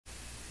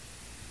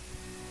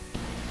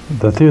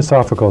The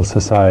Theosophical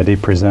Society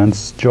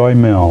presents Joy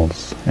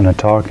Mills in a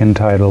talk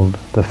entitled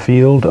The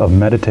Field of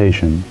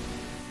Meditation.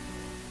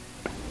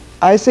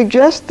 I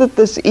suggest that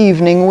this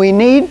evening we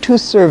need to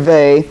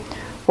survey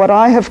what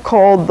I have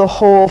called the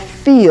whole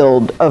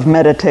field of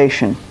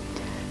meditation.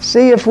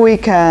 See if we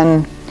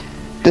can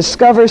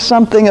discover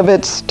something of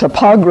its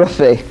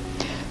topography,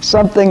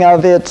 something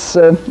of its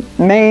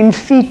main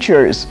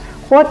features.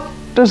 What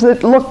does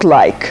it look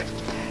like?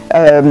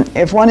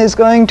 If one is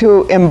going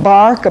to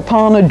embark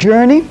upon a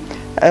journey,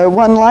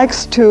 one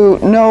likes to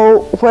know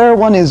where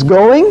one is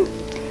going,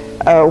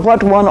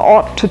 what one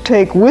ought to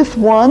take with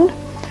one,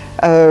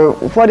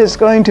 what it's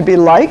going to be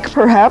like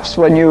perhaps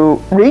when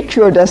you reach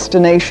your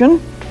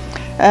destination,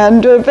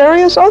 and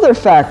various other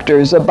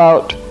factors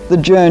about the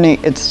journey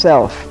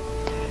itself.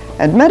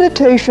 And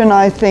meditation,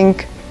 I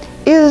think,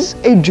 is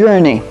a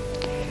journey.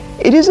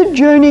 It is a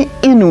journey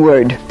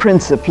inward,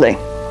 principally.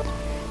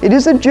 It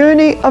is a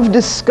journey of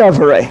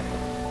discovery.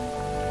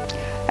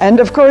 And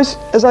of course,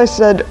 as I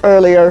said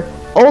earlier,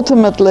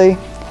 ultimately,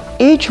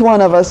 each one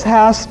of us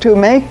has to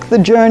make the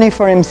journey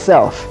for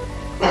himself.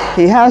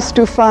 He has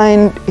to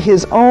find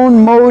his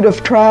own mode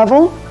of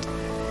travel.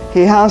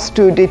 He has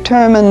to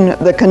determine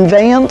the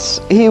conveyance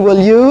he will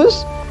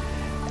use,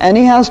 and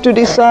he has to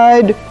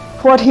decide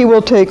what he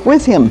will take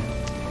with him.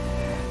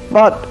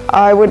 But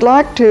I would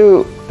like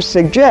to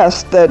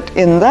suggest that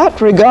in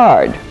that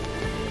regard,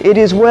 it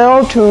is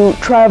well to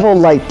travel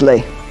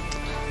lightly.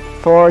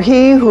 For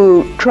he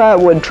who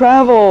would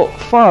travel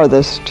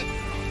farthest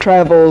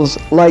travels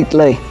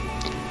lightly.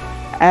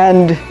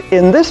 And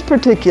in this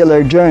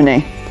particular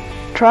journey,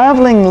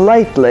 traveling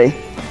lightly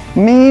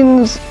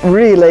means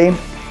really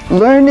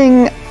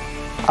learning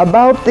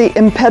about the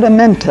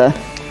impedimenta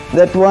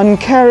that one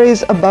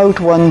carries about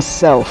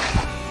oneself.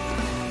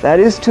 That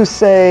is to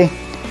say,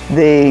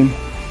 the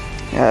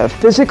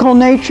physical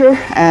nature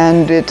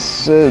and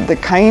its the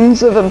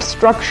kinds of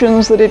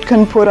obstructions that it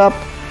can put up,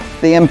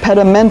 the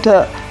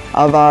impedimenta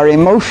of our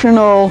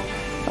emotional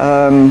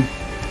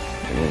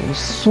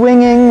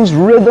swingings,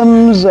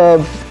 rhythms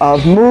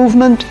of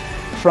movement,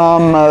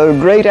 from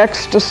great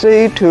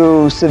ecstasy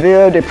to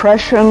severe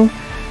depression,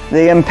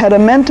 the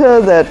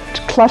impedimenta that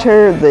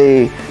clutter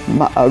the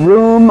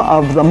room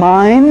of the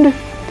mind,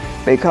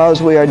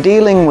 because we are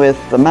dealing with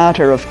the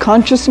matter of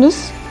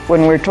consciousness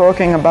when we're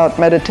talking about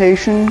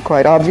meditation,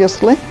 quite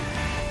obviously.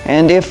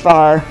 And if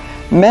our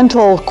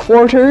mental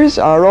quarters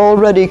are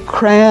already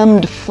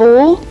crammed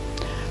full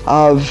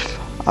of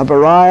a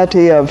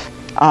variety of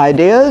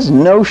ideas,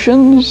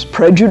 notions,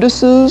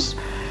 prejudices,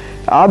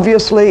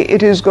 obviously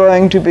it is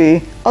going to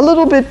be a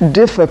little bit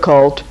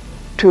difficult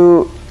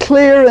to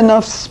clear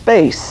enough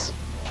space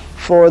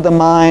for the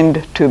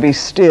mind to be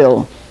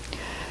still.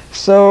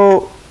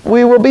 So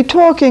we will be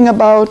talking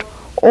about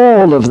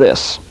all of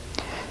this.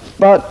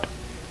 But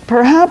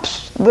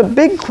perhaps the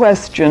big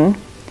question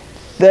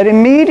that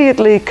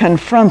immediately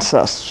confronts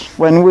us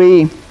when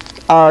we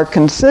are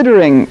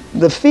considering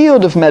the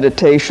field of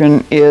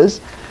meditation is,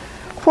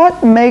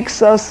 what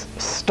makes us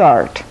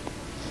start?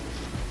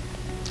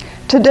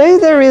 Today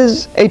there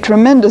is a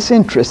tremendous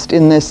interest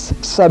in this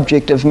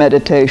subject of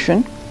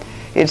meditation.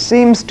 It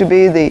seems to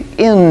be the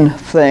in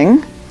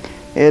thing.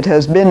 It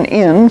has been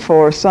in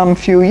for some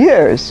few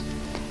years.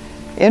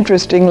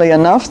 Interestingly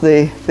enough,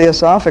 the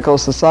Theosophical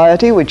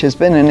Society, which has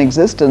been in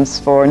existence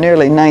for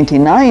nearly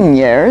 99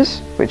 years,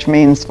 which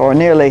means for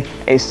nearly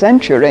a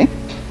century,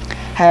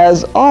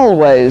 has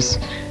always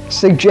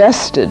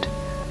suggested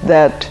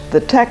that the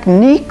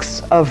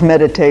techniques of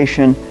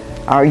meditation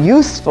are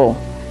useful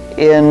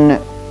in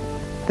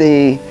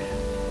the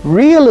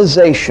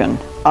realization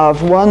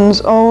of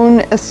one's own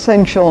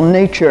essential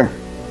nature.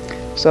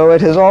 So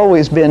it has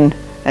always been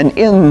an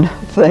in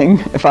thing,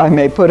 if I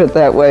may put it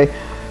that way,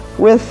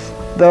 with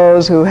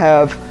those who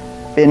have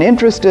been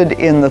interested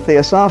in the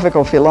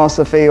Theosophical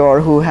philosophy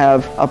or who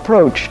have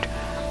approached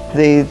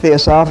the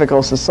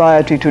Theosophical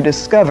Society to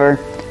discover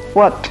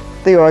what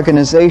the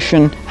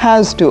organization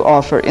has to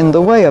offer in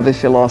the way of a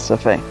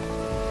philosophy.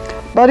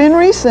 But in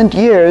recent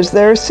years,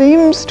 there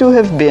seems to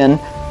have been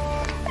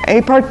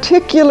a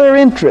particular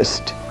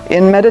interest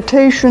in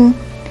meditation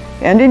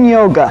and in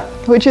yoga,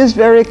 which is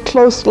very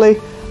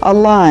closely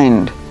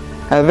aligned,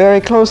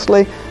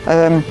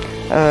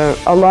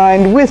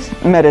 aligned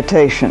with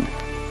meditation.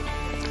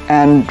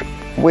 And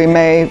we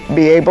may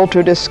be able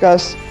to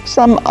discuss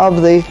some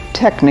of the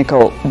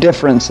technical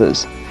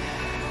differences.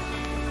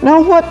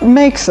 Now, what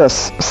makes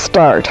us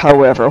start,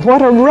 however?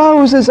 What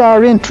arouses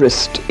our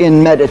interest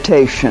in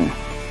meditation?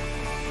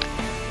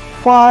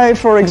 Why,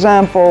 for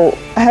example,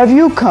 have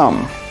you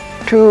come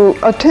to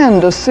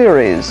attend a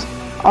series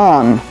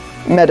on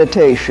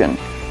meditation?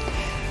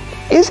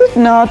 Is it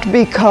not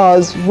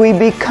because we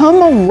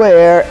become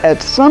aware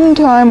at some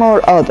time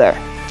or other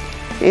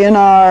in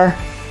our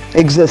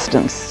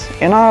existence,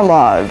 in our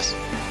lives,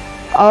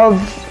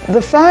 of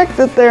the fact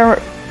that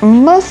there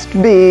must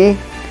be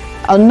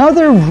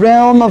another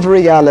realm of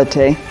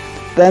reality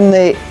than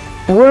the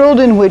world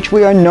in which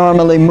we are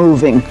normally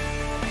moving?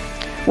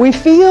 We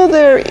feel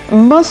there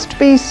must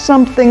be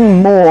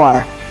something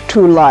more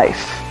to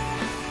life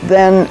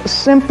than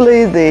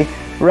simply the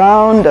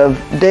round of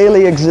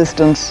daily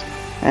existence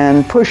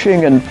and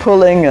pushing and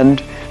pulling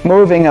and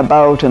moving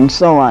about and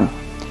so on.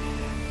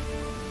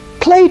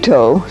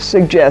 Plato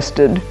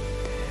suggested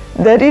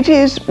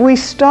that we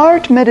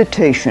start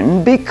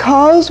meditation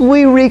because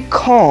we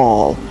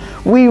recall,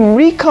 we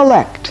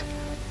recollect,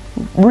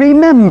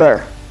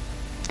 remember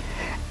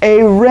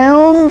a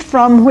realm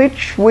from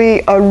which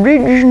we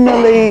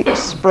originally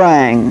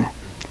sprang.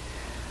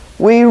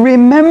 We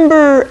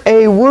remember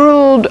a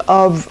world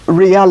of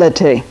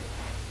reality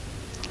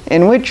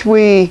in which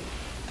we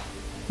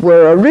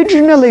were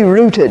originally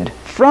rooted,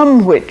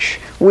 from which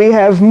we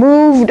have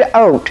moved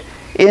out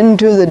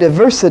into the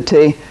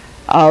diversity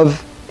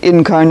of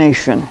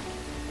incarnation.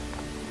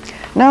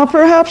 Now,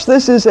 perhaps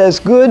this is as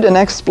good an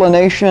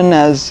explanation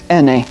as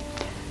any,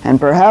 and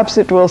perhaps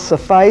it will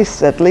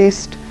suffice at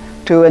least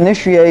to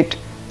initiate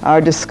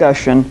our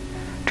discussion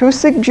to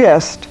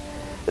suggest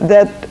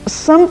that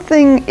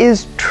something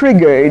is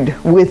triggered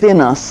within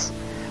us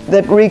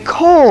that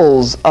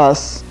recalls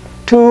us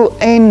to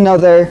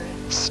another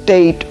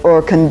state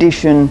or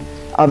condition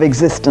of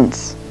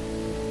existence,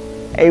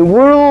 a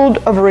world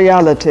of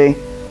reality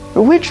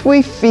to which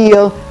we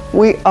feel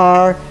we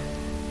are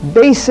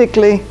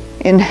basically,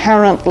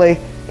 inherently,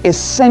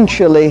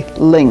 essentially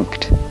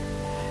linked.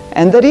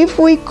 And that if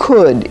we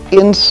could,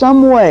 in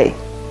some way,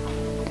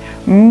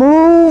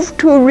 move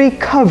to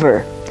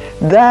recover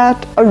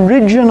that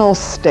original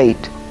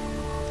state,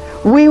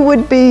 we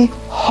would be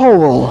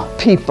whole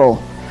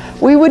people.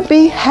 We would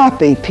be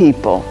happy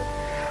people.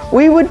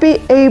 We would be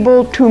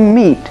able to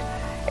meet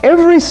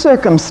every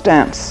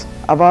circumstance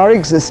of our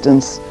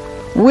existence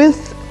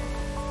with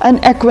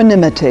an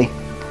equanimity,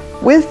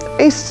 with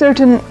a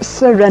certain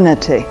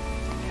serenity,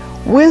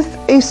 with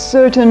a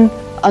certain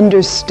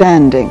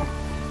understanding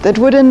that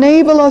would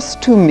enable us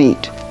to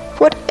meet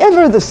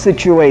whatever the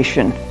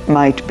situation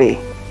might be.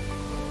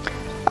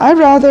 I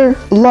rather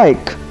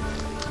like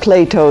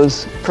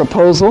Plato's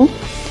proposal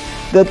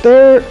that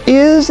there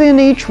is in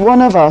each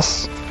one of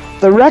us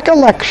the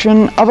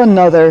recollection of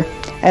another,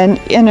 an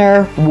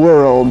inner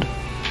world,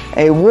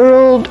 a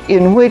world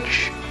in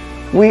which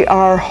we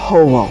are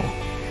whole,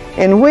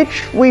 in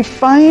which we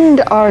find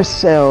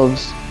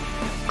ourselves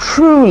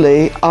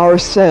truly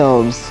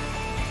ourselves,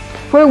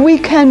 where we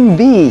can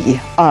be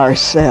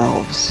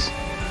ourselves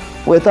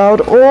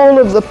without all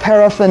of the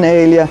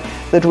paraphernalia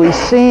that we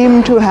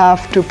seem to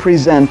have to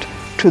present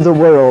to the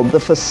world, the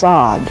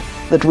facade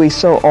that we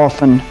so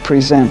often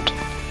present.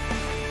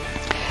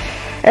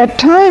 At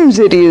times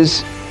it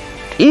is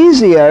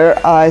easier,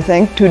 I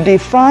think, to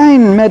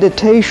define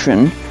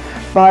meditation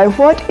by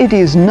what it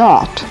is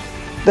not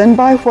than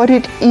by what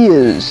it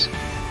is.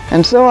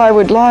 And so I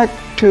would like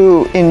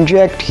to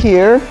inject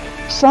here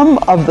some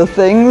of the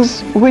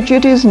things which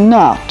it is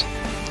not.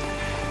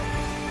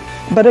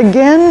 But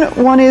again,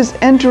 one is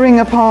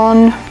entering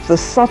upon the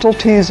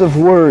subtleties of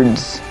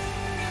words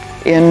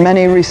in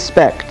many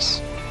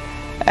respects.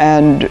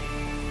 And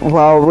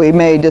while we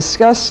may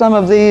discuss some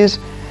of these,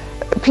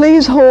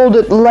 please hold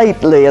it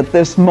lightly at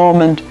this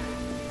moment,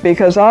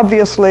 because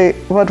obviously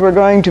what we're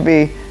going to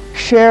be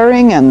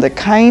sharing and the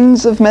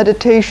kinds of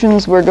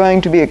meditations we're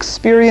going to be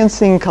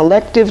experiencing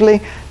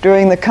collectively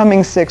during the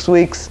coming 6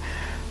 weeks,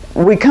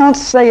 we can't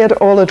say it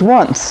all at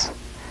once.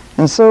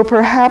 And so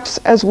perhaps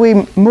as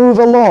we move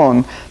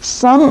along,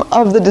 some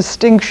of the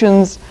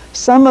distinctions,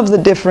 some of the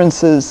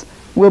differences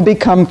will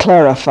become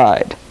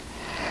clarified.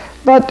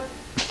 But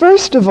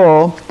first of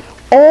all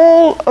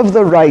of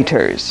the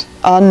writers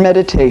on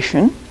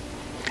meditation,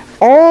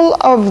 all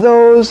of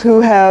those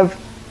who have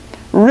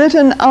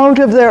written out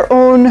of their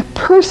own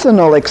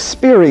personal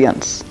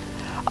experience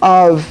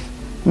of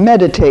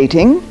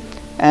meditating,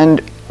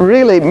 and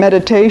really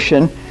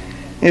meditation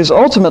is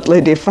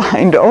ultimately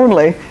defined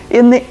only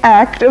in the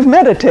act of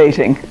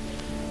meditating.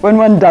 When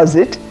one does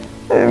it,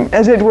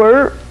 as it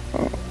were,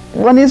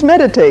 one is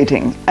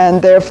meditating,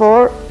 and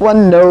therefore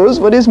one knows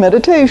what is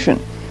meditation.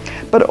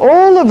 But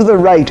all of the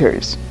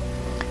writers,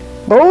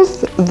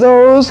 both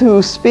those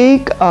who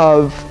speak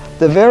of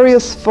the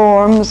various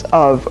forms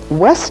of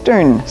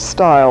Western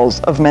styles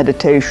of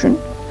meditation,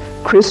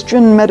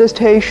 Christian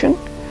meditation,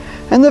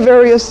 and the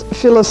various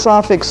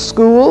philosophic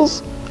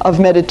schools of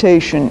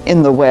meditation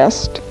in the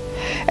West,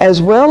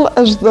 as well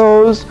as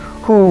those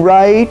who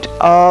write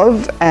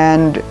of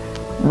and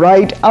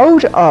write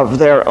out of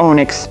their own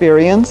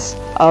experience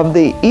of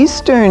the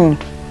Eastern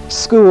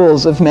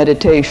schools of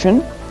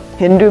meditation,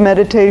 Hindu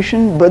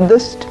meditation,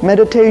 Buddhist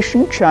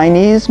meditation,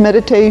 Chinese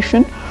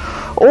meditation,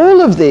 all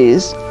of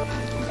these,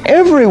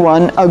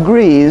 everyone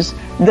agrees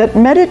that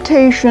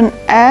meditation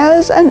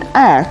as an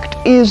act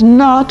is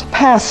not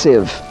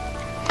passive.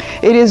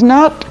 It is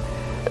not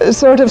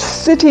sort of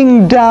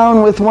sitting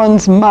down with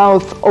one's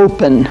mouth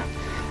open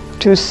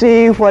to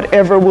see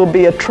whatever will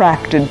be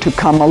attracted to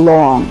come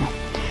along.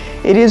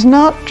 It is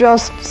not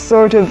just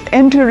sort of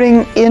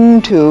entering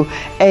into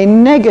a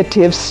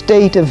negative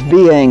state of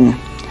being,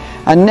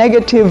 a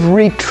negative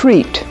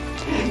retreat,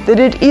 that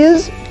it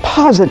is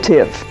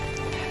positive,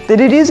 that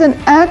it is an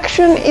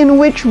action in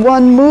which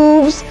one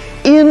moves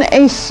in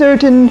a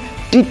certain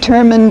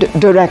determined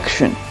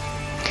direction.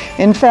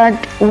 In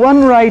fact,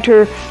 one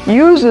writer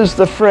uses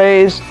the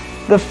phrase,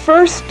 the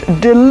first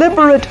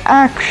deliberate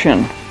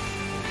action,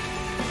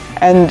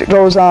 and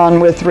goes on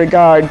with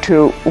regard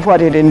to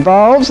what it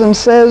involves and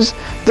says,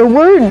 the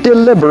word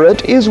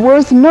deliberate is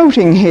worth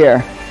noting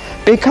here,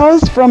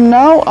 because from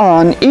now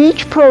on,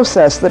 each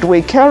process that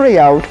we carry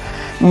out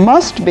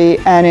must be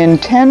an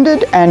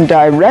intended and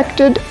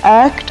directed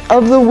act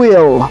of the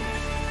will.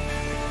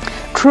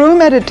 True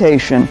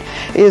meditation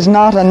is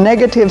not a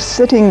negative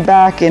sitting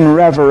back in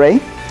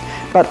reverie,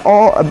 but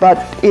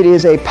it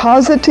is a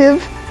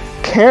positive,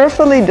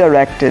 carefully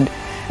directed,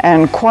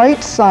 and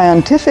quite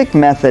scientific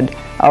method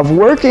of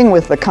working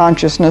with the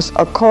consciousness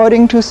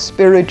according to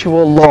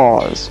spiritual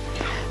laws.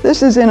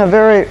 This is in a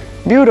very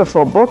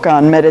beautiful book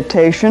on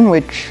meditation,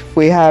 which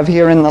we have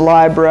here in the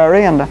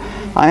library, and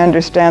I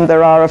understand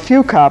there are a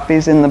few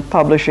copies in the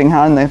publishing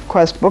house, in the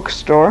Quest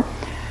bookstore.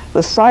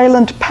 The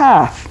Silent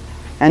Path,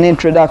 an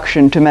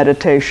Introduction to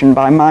Meditation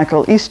by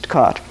Michael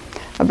Eastcott.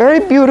 A very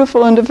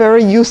beautiful and a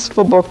very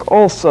useful book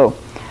also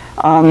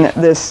on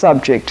this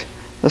subject,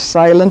 The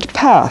Silent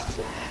Path.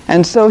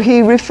 And so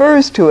he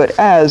refers to it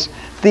as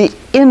the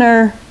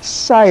inner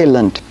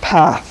silent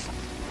path.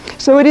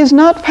 So it is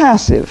not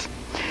passive,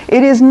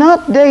 it is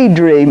not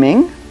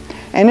daydreaming,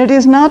 and it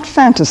is not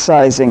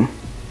fantasizing.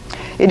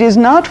 It is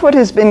not what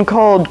has been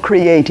called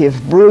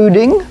creative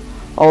brooding,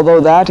 although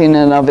that in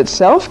and of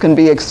itself can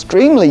be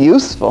extremely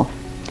useful.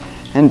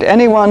 And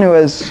anyone who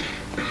has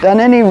done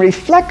any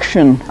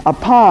reflection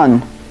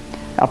upon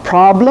a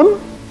problem,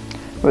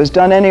 who has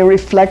done any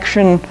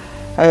reflection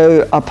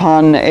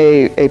upon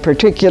a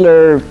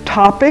particular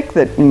topic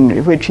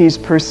in which he's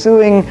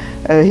pursuing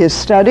his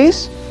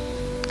studies.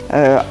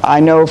 I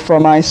know for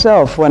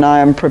myself, when I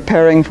am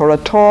preparing for a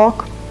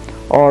talk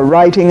or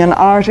writing an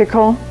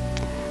article,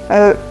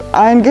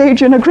 I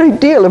engage in a great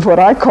deal of what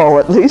I call,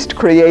 at least,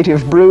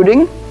 creative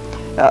brooding.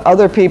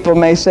 Other people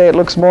may say it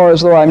looks more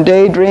as though I'm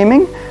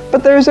daydreaming,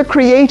 but there's a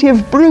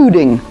creative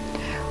brooding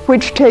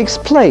which takes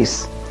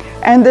place.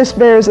 And this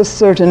bears a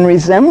certain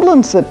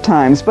resemblance at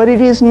times, but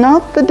it is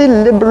not the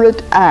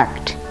deliberate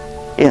act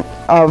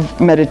of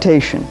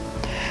meditation.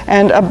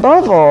 And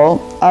above all,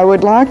 I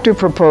would like to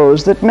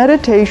propose that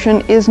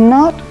meditation is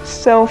not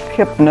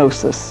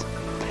self-hypnosis.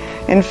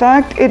 In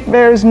fact, it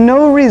bears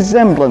no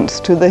resemblance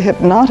to the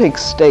hypnotic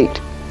state,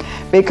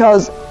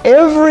 because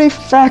every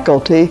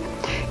faculty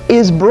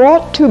is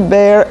brought to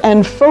bear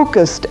and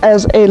focused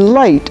as a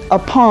light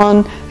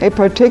upon a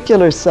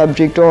particular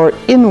subject or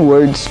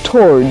inwards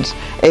towards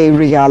a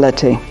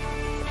reality.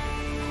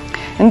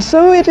 And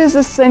so it is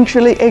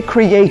essentially a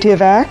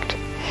creative act.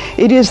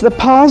 It is the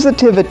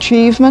positive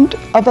achievement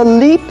of a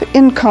leap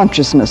in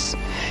consciousness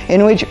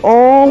in which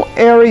all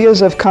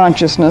areas of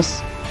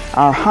consciousness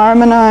are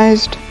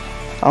harmonized,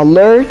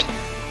 alert,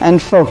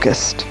 and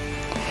focused.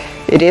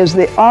 It is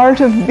the art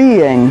of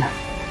being.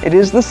 It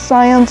is the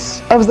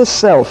science of the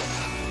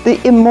self,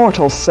 the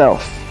immortal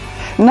self,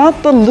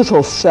 not the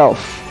little self,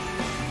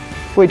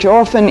 which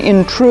often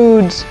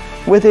intrudes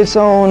with its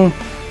own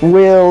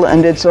will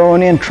and its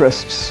own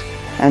interests,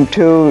 and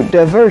to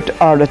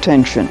divert our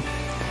attention.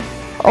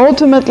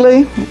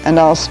 Ultimately, and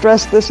I'll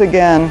stress this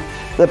again,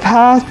 the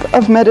path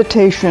of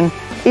meditation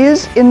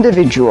is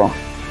individual,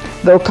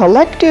 though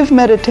collective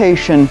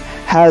meditation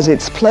has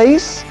its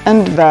place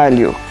and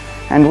value,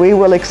 and we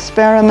will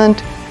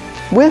experiment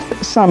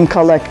with some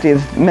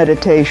collective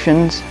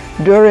meditations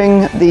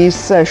during these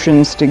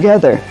sessions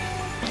together.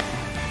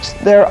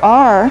 There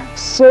are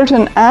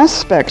certain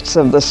aspects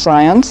of the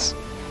science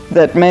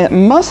that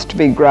must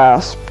be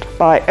grasped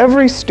by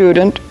every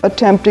student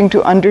attempting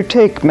to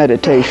undertake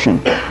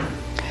meditation.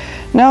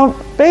 Now,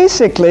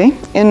 basically,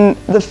 in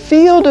the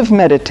field of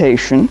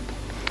meditation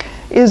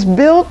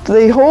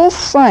the whole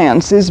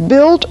science is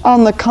built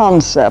on the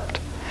concept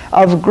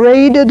of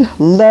graded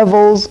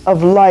levels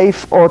of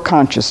life or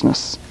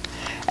consciousness.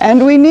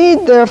 And we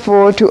need,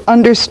 therefore, to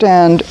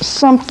understand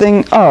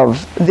something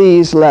of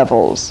these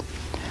levels.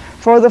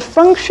 For the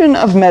function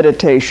of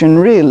meditation,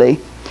 really,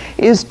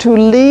 is to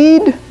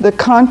lead the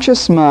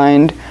conscious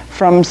mind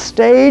from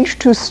stage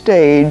to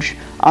stage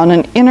on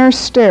an inner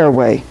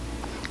stairway.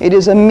 It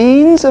is a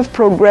means of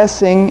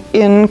progressing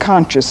in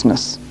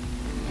consciousness.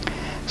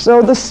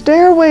 So the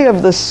stairway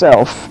of the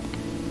self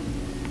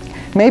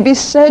may be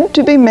said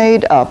to be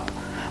made up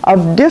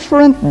of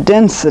different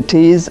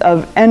densities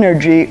of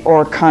energy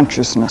or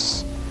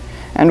consciousness.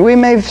 And we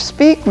may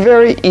speak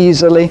very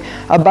easily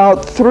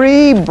about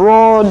three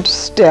broad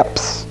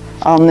steps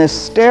on this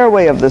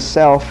stairway of the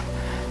self,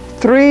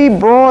 three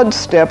broad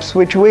steps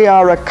which we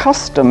are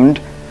accustomed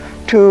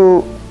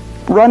to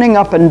running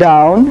up and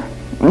down,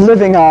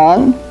 living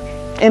on,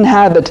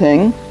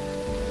 inhabiting,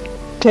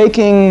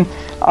 taking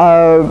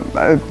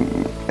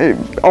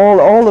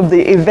all of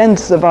the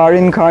events of our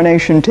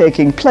incarnation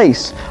taking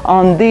place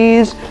on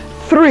these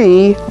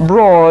three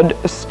broad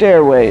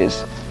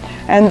stairways.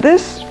 And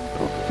this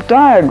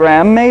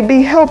diagram may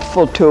be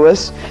helpful to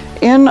us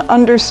in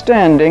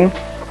understanding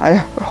I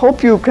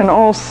hope you can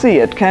all see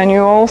it. Can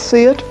you all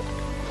see it?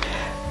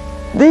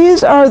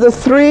 These are the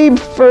three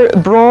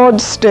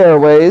broad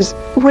stairways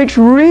which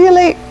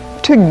really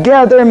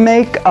together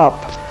make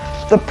up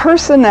the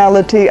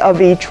personality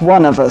of each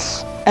one of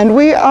us. And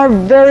we are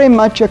very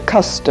much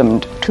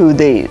accustomed to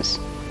these.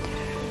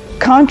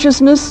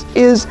 Consciousness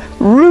is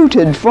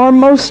rooted for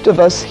most of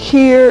us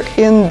here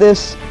in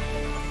this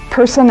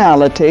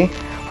personality,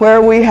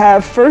 where we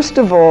have, first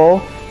of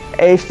all,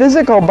 a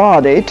physical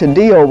body to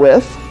deal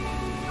with.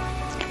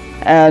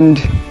 And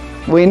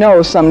we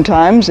know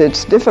sometimes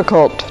it's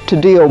difficult to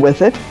deal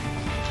with it.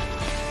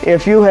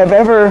 If you have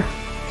ever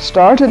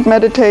started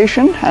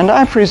meditation, and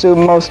I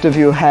presume most of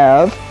you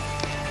have,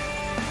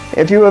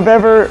 if you have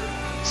ever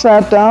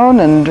sat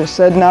down and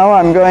said, now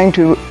I'm going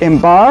to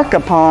embark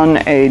upon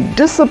a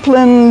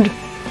disciplined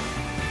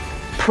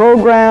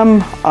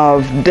program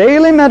of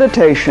daily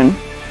meditation,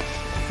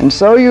 and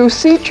so you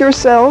seat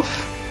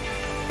yourself,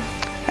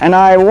 and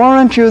I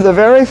warrant you the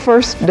very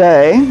first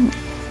day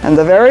and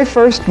the very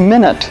first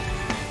minute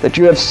that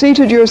you have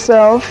seated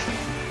yourself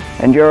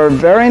and you're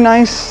very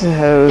nice,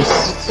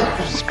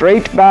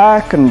 straight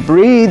back and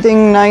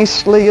breathing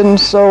nicely and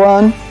so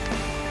on.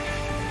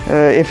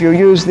 If you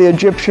use the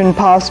Egyptian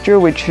posture,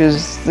 which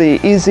is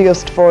the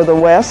easiest for the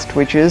West,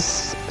 which is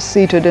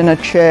seated in a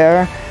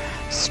chair,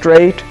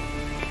 straight,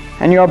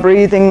 and you're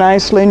breathing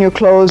nicely and you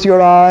close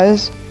your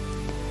eyes,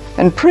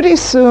 and pretty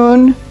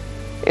soon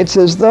it's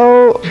as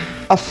though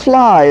a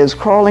fly is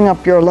crawling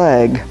up your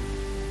leg.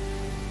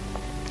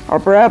 Or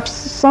perhaps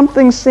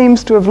something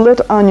seems to have lit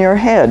on your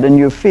head and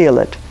you feel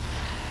it.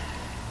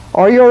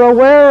 Or you're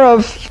aware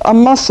of a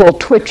muscle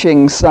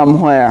twitching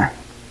somewhere.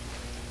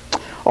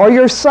 Or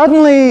you're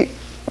suddenly,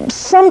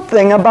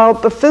 something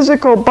about the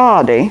physical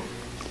body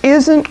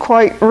isn't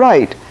quite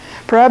right.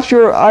 Perhaps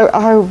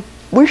I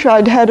wish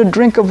I'd had a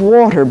drink of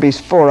water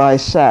before I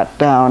sat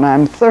down.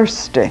 I'm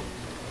thirsty.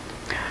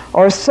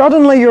 Or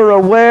suddenly you're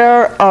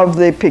aware of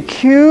the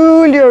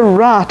peculiar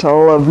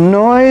rattle of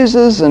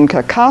noises and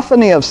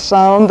cacophony of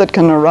sound that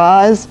can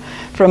arise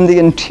from the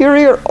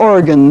interior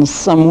organs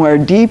somewhere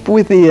deep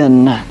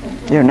within,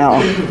 you know.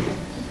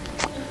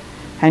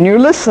 And you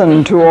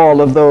listen to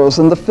all of those,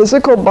 and the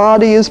physical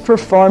body is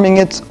performing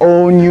its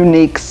own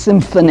unique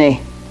symphony.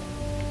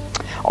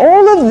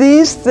 All of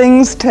these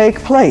things take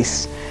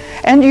place,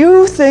 and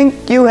you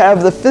think you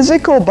have the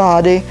physical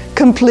body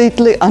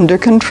completely under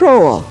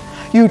control.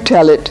 You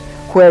tell it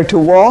where to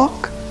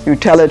walk, you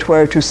tell it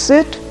where to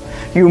sit,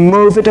 you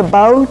move it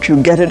about,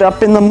 you get it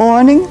up in the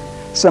morning,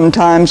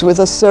 sometimes with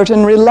a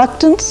certain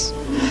reluctance.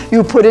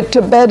 You put it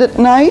to bed at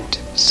night,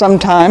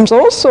 sometimes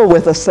also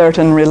with a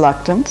certain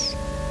reluctance.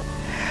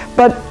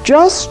 But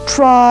just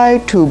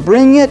try to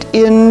bring it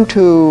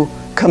into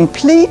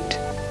complete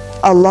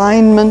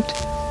alignment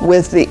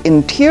with the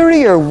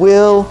interior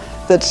will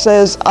that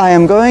says, I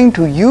am going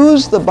to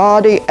use the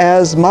body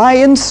as my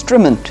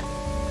instrument.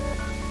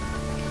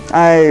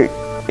 I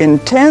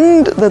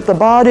intend that the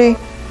body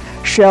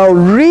shall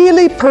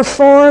really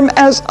perform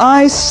as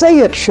I say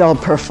it shall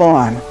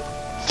perform,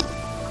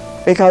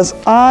 because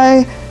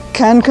I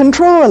can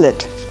control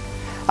it.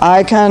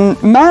 I can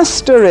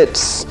master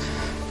its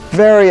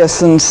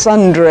various and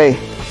sundry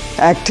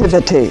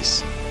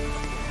activities.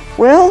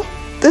 Well,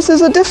 this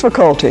is a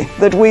difficulty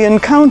that we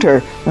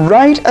encounter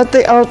right at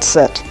the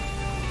outset.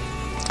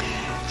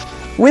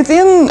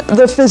 Within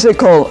the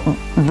physical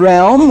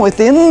realm,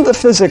 within the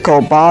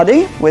physical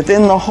body,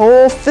 within the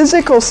whole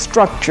physical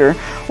structure,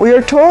 we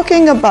are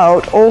talking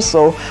about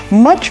also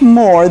much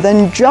more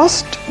than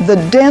just the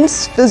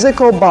dense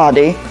physical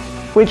body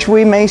which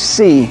we may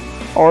see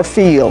or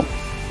feel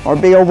or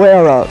be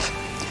aware of.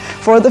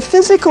 For the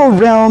physical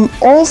realm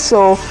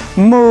also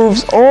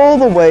moves all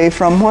the way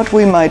from what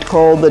we might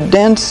call the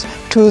dense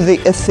to the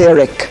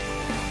etheric.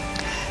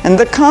 And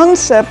the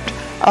concept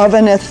of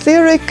an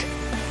etheric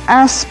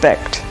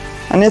aspect,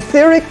 an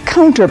etheric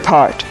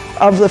counterpart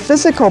of the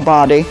physical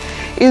body,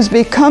 is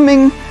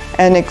becoming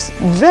a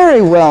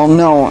very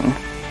well-known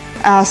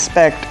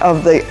aspect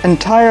of the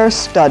entire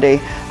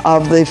study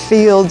of the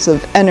fields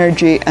of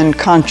energy and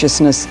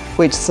consciousness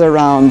which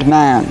surround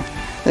man.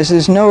 This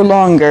is no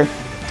longer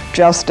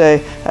just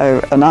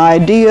an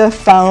idea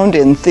found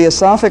in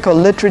theosophical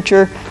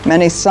literature.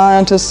 Many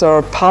scientists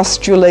are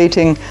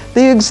postulating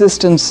the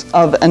existence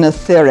of an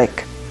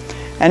etheric.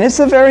 And it's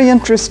a very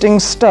interesting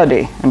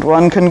study, and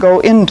one can go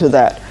into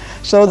that.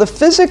 So the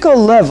physical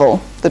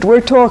level that we're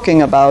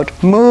talking about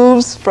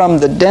moves from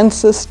the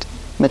densest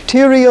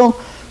material,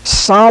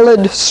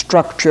 solid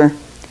structure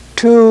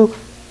to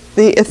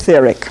the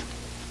etheric.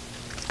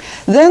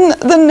 Then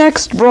the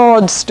next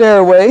broad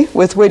stairway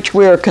with which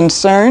we are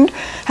concerned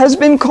has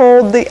been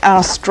called the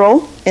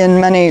astral in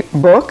many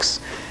books.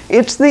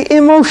 It's the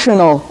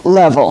emotional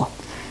level.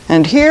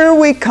 And here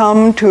we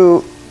come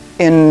to,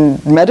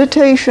 in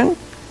meditation,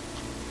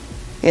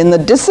 in the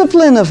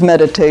discipline of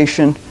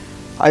meditation,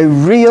 a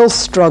real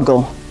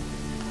struggle,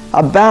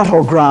 a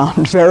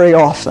battleground very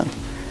often,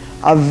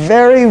 a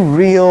very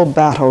real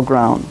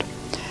battleground.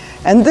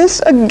 And this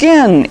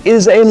again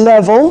is a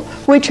level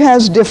which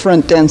has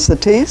different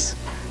densities.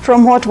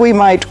 from what we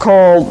might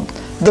call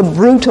the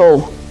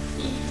brutal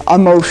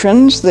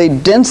emotions, the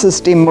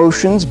densest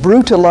emotions,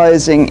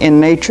 brutalizing in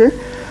nature,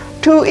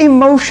 to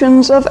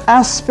emotions of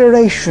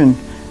aspiration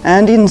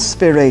and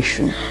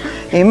inspiration,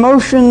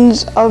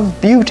 emotions of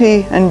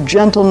beauty and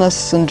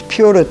gentleness and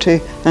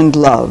purity and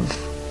love.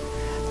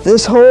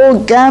 This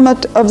whole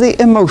gamut of the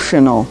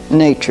emotional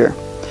nature.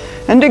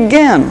 And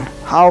again,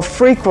 how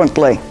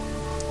frequently,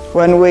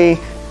 when we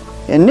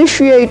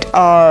initiate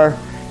our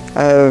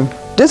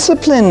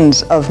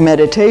disciplines of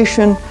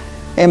meditation,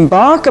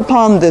 embark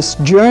upon this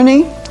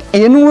journey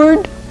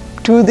inward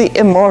to the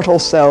immortal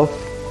self,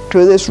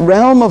 to this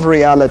realm of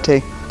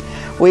reality,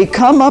 we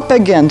come up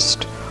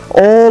against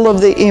all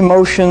of the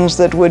emotions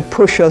that would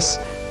push us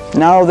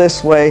now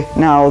this way,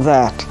 now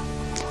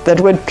that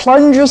would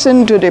plunge us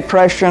into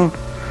depression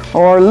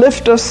or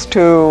lift us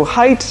to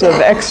heights of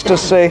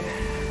ecstasy,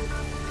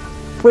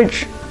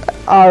 which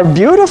are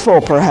beautiful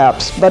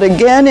perhaps, but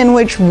again in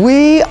which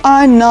we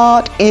are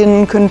not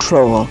in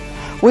control.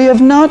 We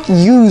have not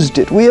used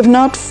it. We have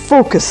not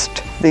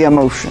focused the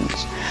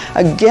emotions.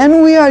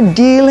 Again, we are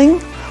dealing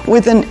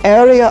with an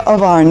area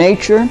of our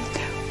nature,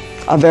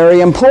 a very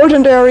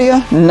important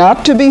area,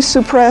 not to be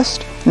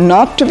suppressed,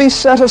 not to be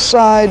set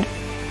aside,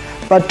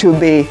 but to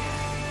be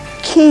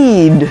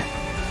keyed,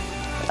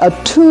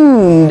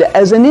 attuned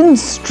as an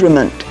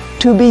instrument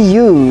to be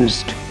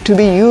used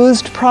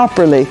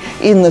properly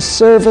in the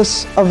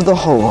service of the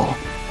whole.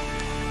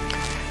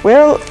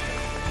 Well,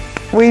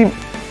 we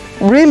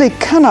really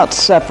cannot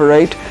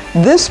separate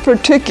this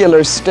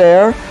particular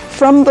stair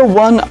from the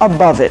one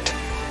above it,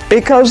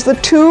 because the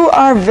two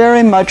are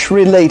very much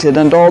related,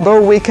 and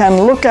although we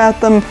can look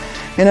at them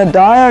in a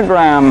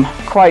diagram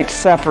quite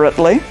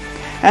separately,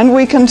 and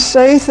we can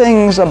say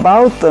things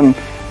about them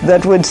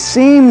that would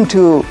seem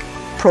to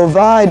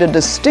provide a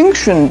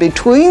distinction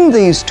between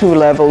these two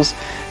levels,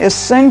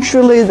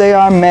 essentially they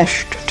are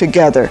meshed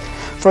together.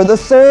 For the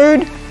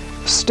third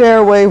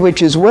stairway,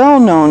 which is well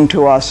known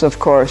to us, of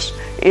course,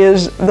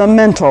 is the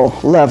mental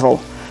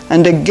level,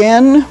 and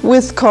again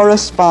with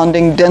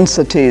corresponding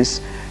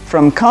densities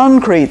from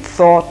concrete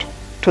thought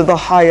to the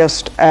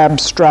highest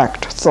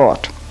abstract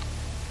thought.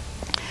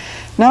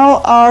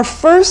 Now, our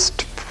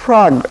first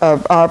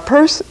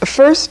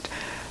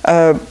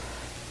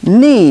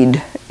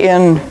need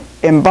in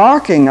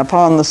embarking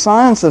upon the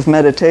science of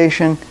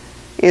meditation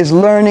is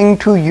learning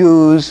to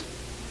use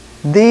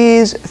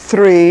these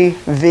three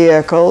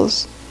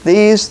vehicles,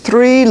 these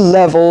three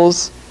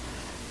levels,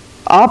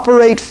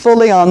 operate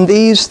fully on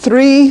these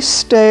three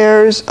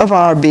stairs of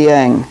our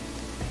being.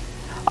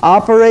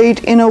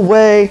 Operate in a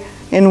way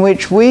in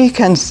which we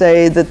can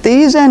say that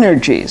these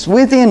energies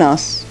within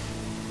us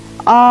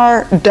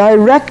are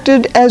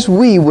directed as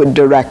we would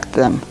direct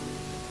them,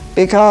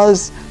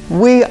 because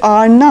we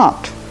are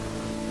not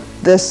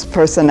this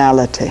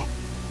personality.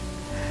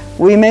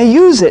 We may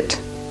use it,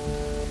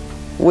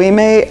 we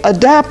may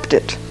adapt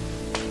it,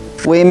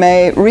 we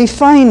may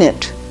refine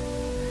it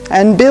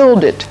and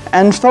build it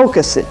and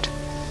focus it,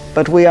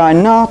 but we are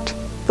not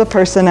the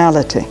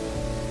personality.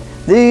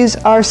 These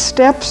are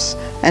steps,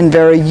 and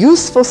very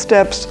useful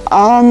steps,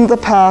 on the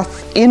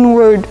path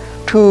inward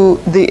to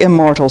the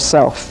immortal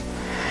self.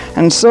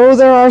 And so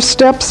there are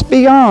steps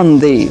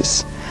beyond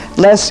these,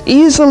 less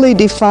easily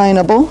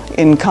definable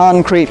in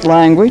concrete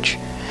language,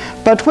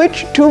 but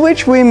to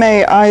which we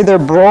may either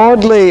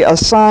broadly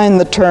assign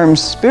the term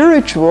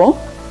spiritual,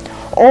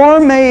 or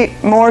may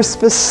more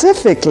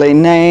specifically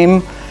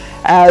name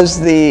as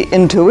the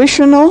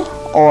intuitional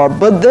or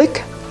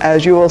buddhic,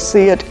 as you will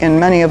see it in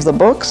many of the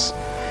books,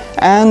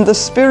 and the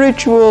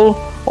spiritual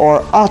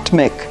or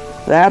atmic,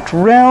 that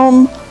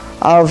realm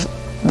of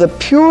the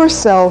pure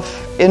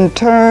self in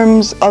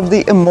terms of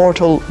the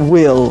immortal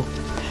will.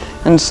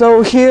 And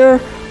so here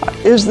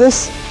is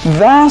this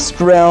vast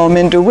realm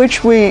into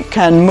which we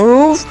can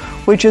move,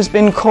 which has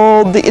been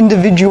called the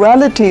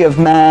individuality of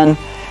man,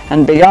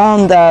 and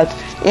beyond that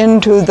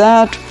into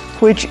that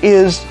which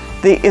is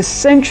the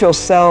essential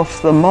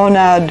self, the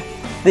monad,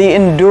 the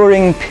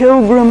enduring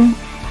pilgrim,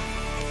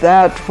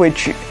 that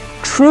which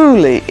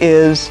truly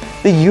is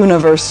the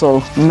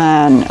universal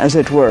man, as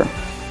it were.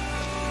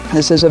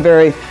 This is a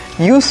very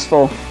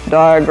useful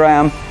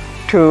diagram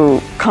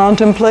to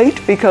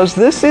contemplate, because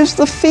this is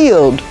the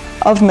field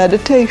of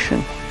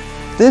meditation.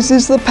 This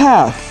is the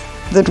path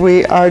that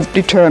we are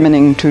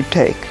determining to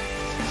take.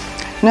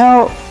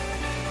 Now,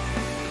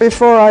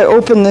 before I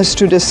open this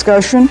to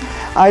discussion,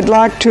 I'd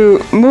like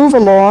to move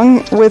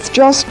along with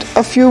just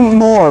a few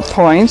more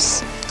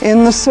points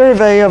in the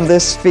survey of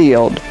this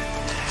field.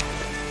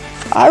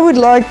 I would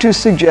like to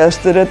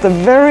suggest that at the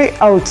very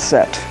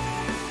outset,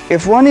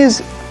 if one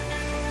is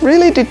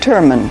really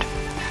determined,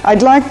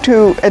 I'd like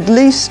to at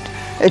least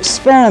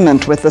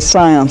experiment with the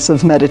science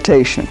of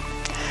meditation.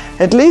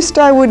 At least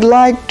I would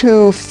like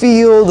to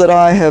feel that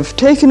I have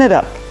taken it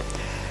up.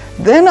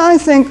 Then I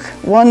think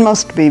one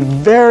must be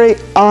very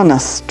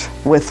honest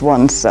with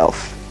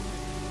oneself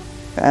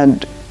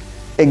and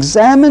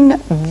examine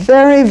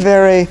very,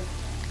 very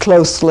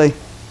closely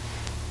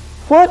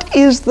what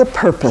is the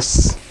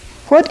purpose.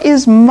 What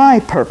is my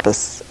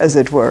purpose, as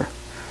it were?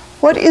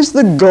 What is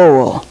the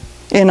goal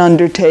in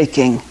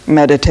undertaking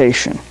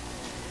meditation?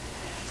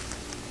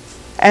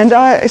 And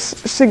I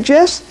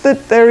suggest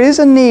that there is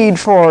a need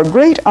for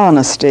great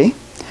honesty,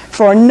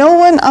 for no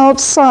one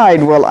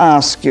outside will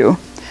ask you,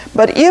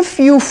 but if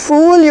you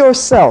fool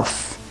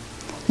yourself,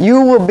 you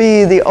will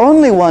be the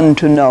only one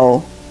to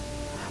know.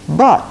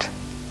 But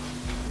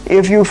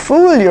if you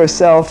fool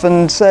yourself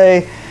and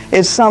say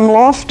it's some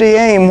lofty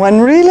aim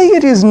when really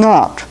it is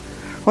not,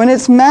 when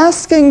it's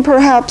masking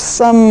perhaps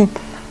some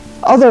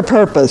other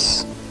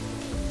purpose,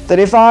 that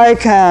if I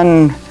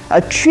can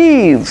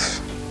achieve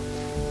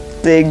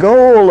the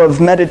goal of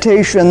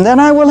meditation, then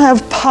I will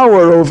have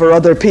power over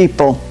other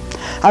people.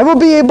 I will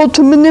be able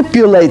to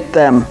manipulate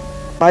them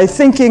by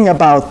thinking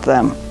about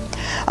them.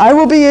 I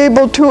will be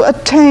able to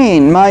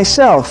attain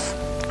myself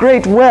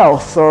great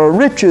wealth or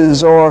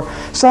riches or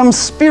some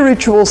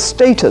spiritual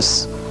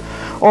status,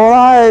 or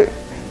I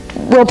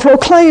will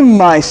proclaim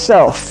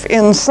myself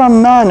in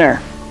some manner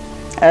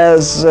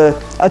as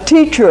a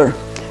teacher,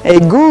 a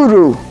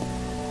guru.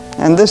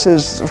 And this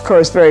is, of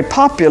course, very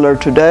popular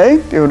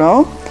today, you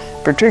know,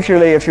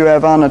 particularly if you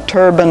have on a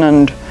turban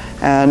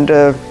and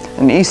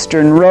an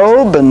Eastern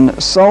robe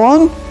and so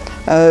on.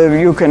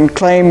 You can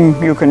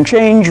claim, you can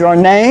change your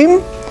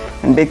name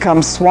and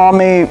become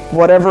Swami,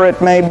 whatever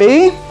it may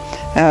be,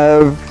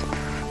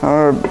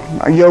 or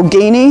a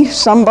yogini,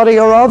 somebody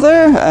or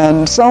other,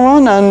 and so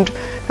on, and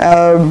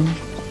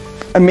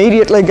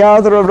immediately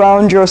gather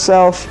around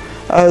yourself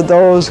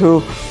those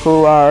who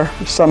are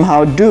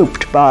somehow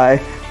duped by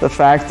the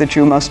fact that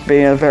you must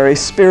be a very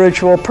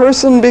spiritual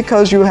person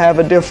because you have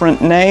a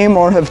different name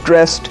or have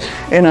dressed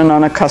in an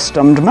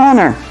unaccustomed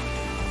manner.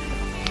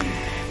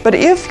 But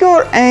if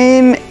your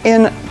aim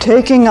in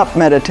taking up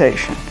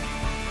meditation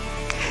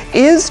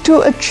is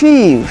to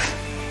achieve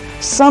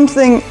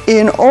something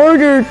in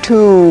order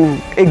to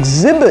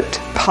exhibit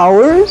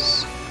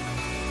powers,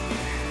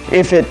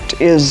 if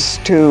it is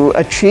to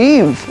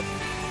achieve,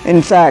 in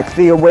fact,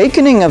 the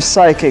awakening of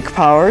psychic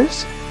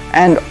powers,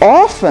 and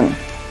often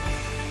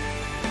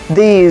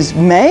these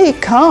may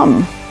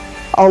come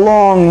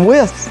along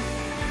with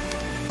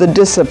the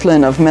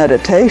discipline of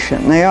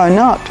meditation. They are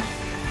not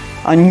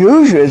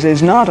unusual, it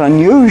is not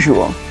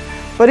unusual.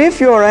 But if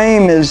your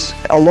aim is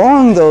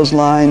along those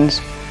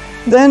lines,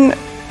 then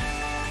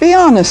be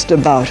honest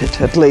about it,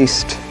 at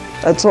least.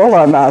 That's all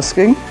I'm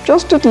asking.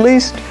 Just at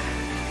least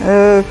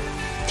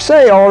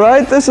say, all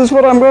right, this is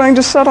what I'm going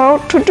to set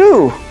out to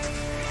do.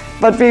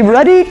 But be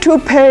ready to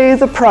pay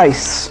the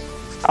price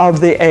of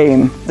the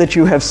aim that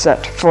you have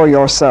set for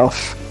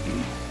yourself.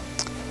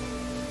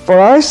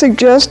 For I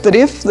suggest that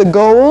if the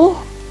goal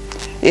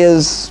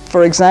is,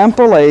 for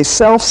example, a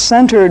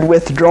self-centered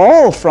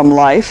withdrawal from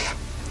life,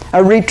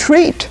 a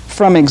retreat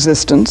from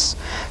existence,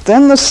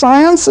 then the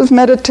science of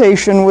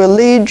meditation will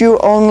lead you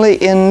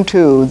only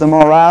into the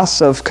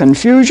morass of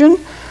confusion,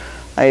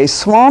 a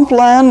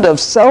swampland of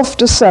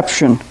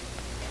self-deception.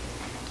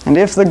 And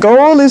if the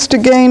goal is to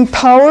gain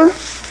power,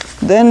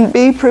 then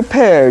be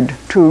prepared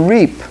to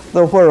reap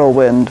the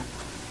whirlwind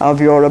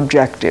of your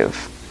objective.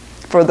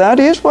 For that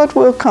is what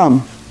will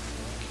come.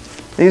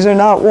 These are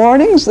not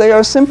warnings, they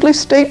are simply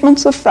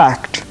statements of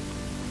fact,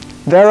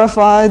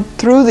 verified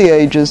through the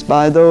ages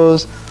by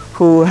those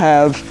who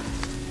have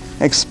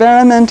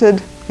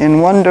experimented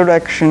in one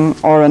direction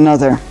or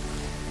another.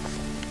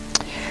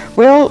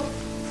 Well,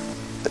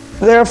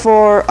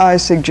 therefore, I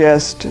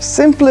suggest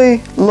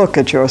simply look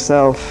at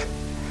yourself.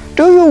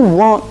 Do you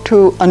want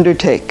to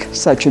undertake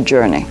such a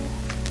journey?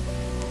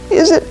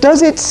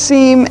 Does it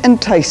seem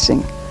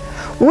enticing?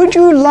 Would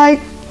you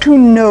like to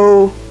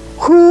know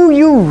who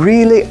you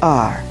really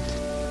are?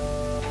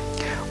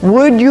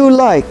 Would you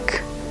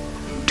like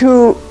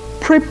to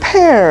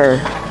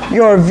prepare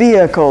your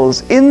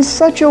vehicles in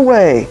such a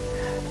way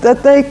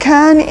that they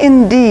can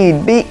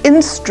indeed be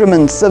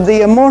instruments of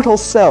the immortal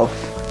self,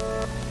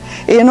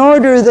 in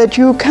order that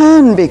you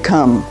can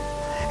become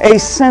a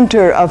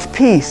center of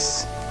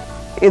peace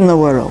in the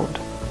world,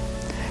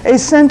 a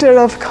center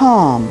of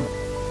calm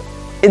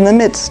in the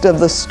midst of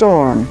the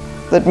storm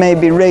that may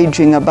be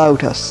raging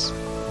about us?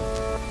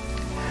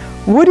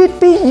 Would it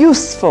be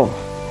useful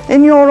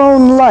in your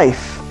own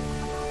life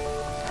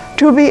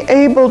to be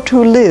able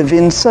to live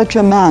in such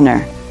a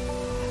manner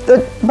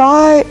that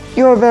by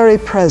your very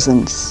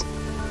presence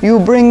you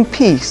bring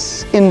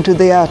peace into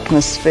the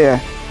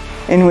atmosphere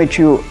in which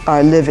you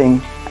are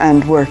living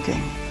and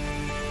working,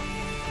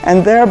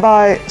 and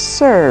thereby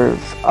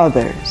serve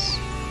others?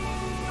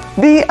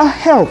 Be a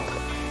help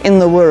in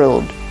the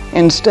world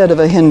instead of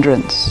a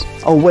hindrance,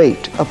 a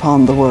weight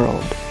upon the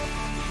world.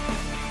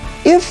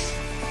 If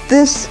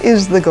this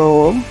is the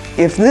goal,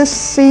 if this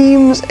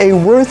seems a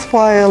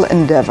worthwhile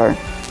endeavor,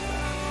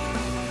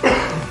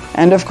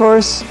 and of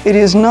course it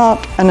is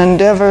not an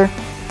endeavor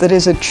that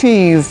is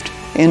achieved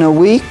in a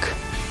week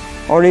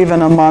or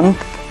even a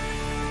month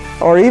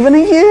or even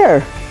a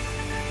year,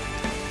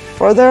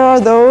 for there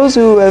are those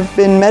who have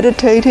been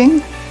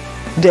meditating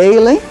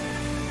daily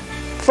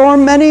for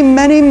many,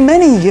 many,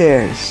 many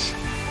years.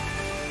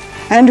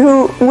 and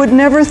who would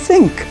never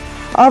think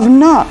of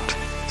not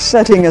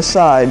setting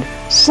aside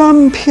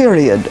some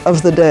period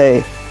of the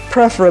day,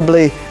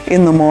 preferably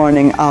in the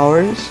morning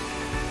hours,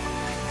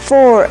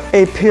 for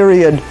a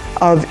period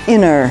of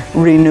inner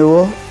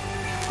renewal,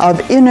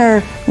 of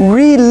inner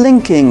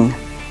relinking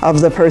of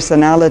the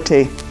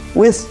personality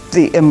with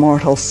the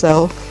immortal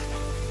self,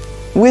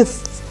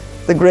 with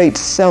the great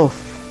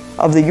self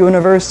of the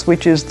universe,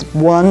 which is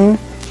one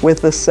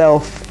with the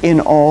self in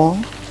all,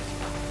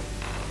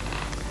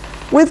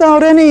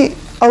 without any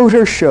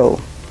outer show,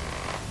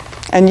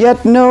 and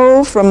yet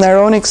know from their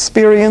own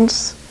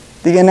experience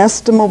the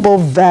inestimable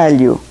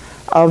value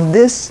of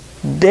this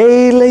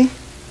daily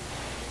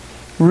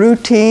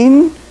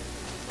routine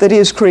that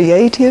is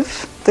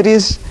creative, that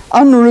is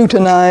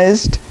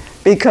unroutinized,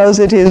 because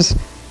it is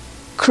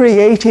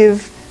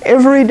creative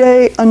every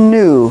day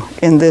anew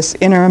in this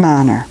inner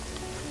manner.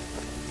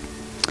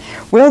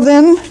 Well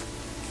then,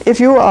 if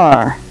you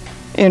are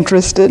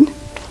interested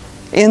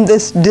in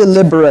this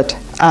deliberate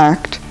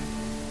act,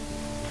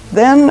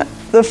 then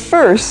the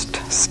first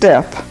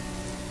step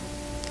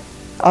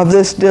of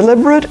this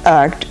deliberate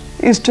act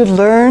is to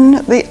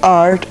learn the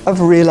art of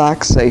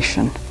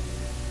relaxation.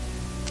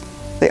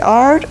 The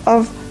art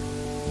of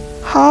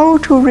how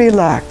to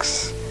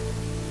relax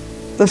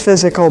the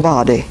physical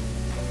body,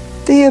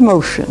 the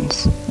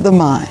emotions, the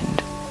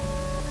mind.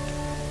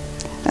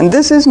 And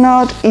this is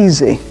not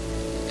easy.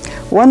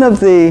 One of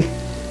the,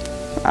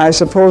 I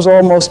suppose,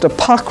 almost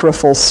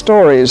apocryphal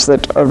stories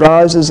that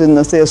arises in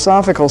the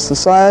Theosophical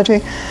Society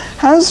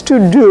has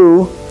to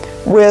do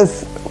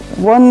with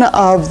one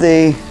of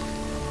the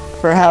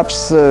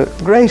perhaps the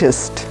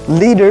greatest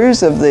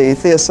leaders of the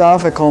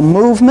Theosophical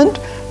movement,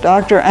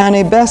 Dr.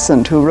 Annie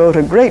Besant, who wrote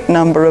a great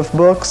number of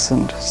books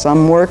and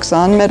some works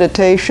on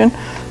meditation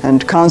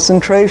and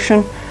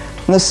concentration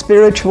and the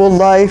spiritual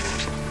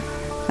life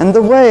and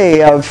the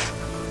way of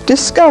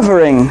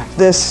discovering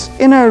this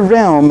inner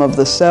realm of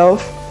the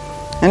self.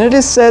 And it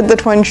is said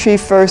that when she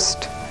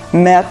first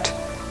met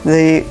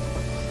the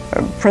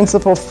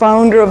principal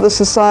founder of the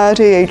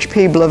society,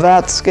 H.P.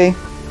 Blavatsky,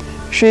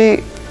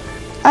 she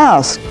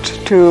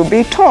asked to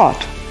be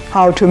taught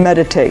how to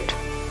meditate.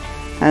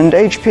 And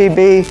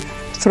H.P.B.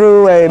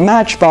 threw a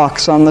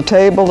matchbox on the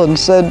table and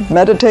said,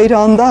 meditate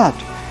on that.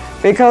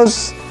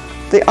 Because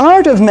the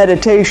art of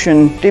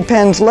meditation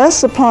depends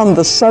less upon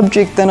the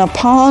subject than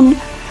upon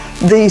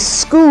the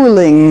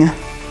schooling,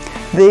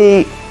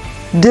 the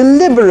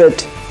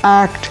deliberate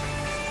act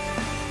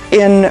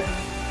in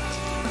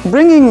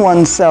bringing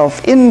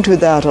oneself into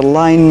that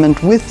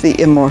alignment with the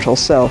immortal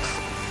self.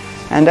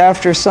 And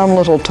after some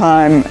little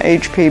time,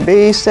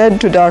 H.P.B. said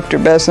to Dr.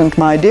 Besant,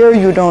 "My dear,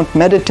 you don't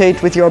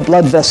meditate with your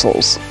blood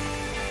vessels."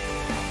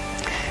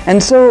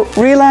 And so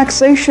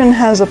relaxation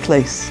has a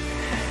place.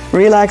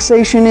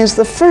 Relaxation is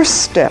the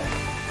first step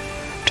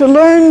to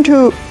learn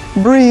to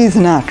breathe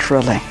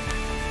naturally,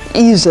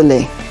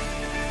 easily,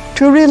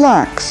 to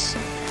relax.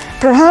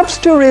 Perhaps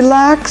to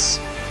relax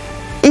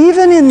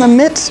even in the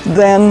midst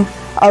then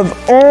of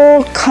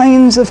all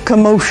kinds of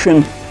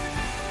commotion.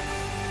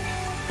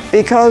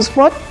 Because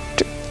what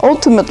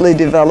ultimately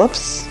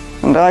develops,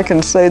 and I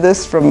can say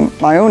this from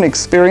my own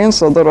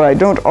experience, although I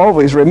don't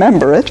always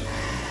remember it,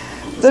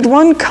 that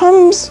one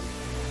comes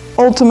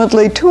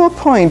ultimately to a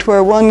point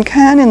where one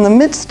can, in the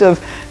midst of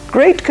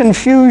great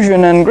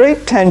confusion and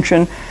great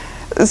tension,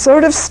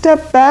 sort of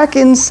step back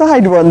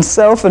inside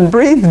oneself and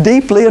breathe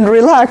deeply and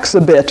relax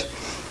a bit.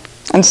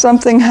 And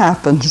something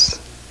happens.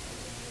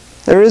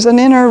 There is an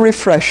inner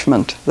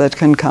refreshment that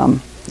can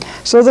come.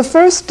 So the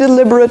first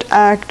deliberate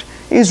act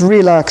is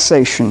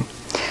relaxation.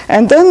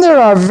 And then there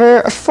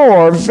are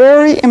four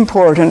very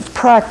important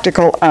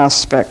practical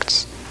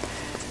aspects.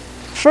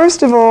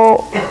 First of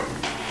all,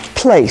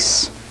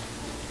 place.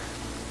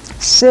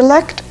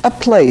 Select a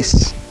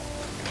place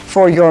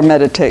for your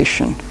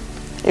meditation.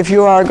 If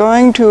you are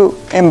going to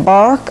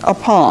embark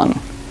upon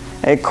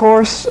a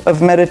course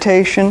of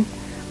meditation,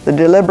 the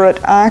deliberate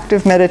act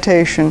of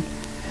meditation,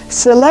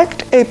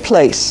 select a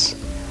place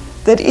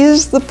that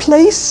is the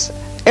place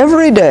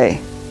every day.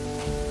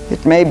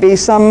 It may be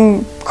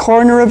some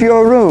corner of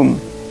your room.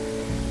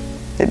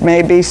 It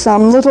may be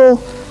some little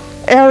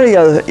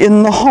area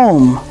in the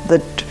home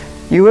that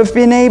you have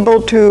been able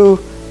to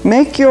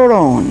make your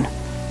own,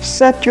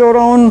 set your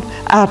own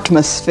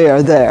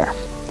atmosphere there.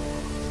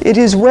 It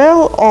is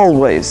well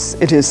always,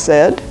 it is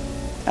said,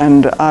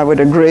 and I would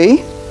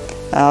agree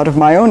out of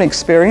my own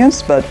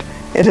experience, but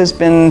it has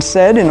been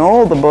said in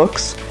all the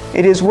books,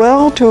 it is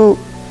well to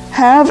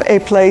have a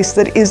place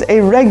that is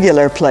a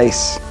regular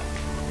place,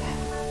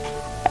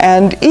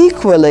 and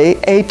equally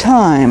a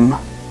time.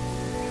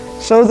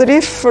 So that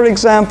if, for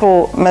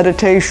example,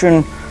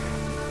 meditation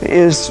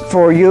is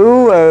for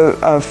you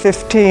a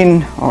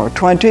 15 or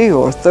 20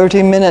 or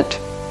 30-minute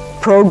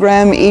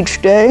program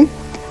each day,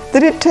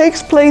 that it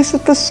takes place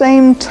at the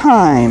same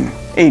time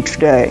each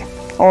day,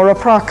 or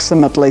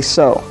approximately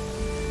so.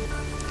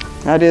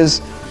 That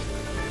is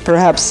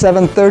perhaps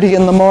 7:30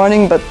 in the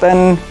morning, but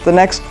then the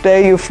next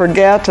day you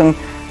forget, and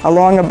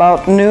along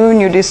about noon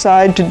you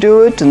decide to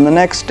do it, and the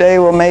next day,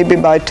 well, maybe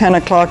by 10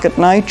 o'clock at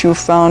night you've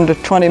found a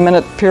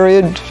 20-minute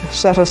period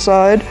set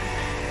aside.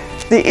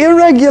 The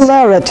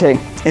irregularity,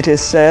 it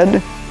is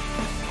said,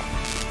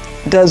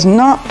 does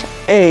not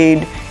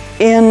aid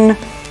in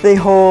the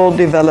whole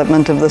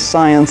development of the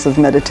science of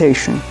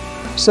meditation.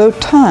 So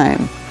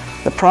time,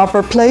 the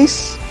proper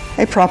place,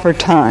 a proper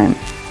time.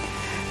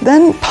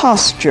 Then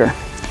posture.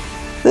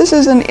 This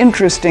is an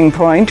interesting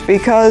point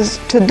because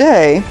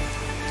today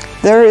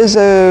there is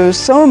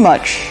so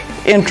much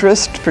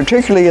interest,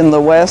 particularly in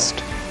the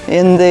West,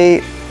 in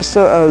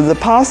the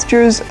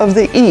postures of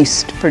the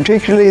East,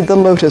 particularly the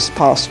lotus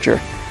posture,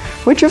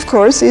 which of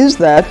course is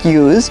that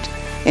used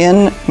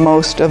in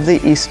most of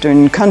the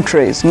Eastern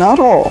countries. Not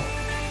all,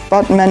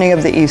 but many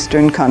of the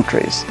Eastern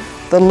countries.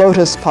 The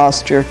lotus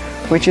posture,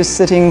 which is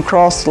sitting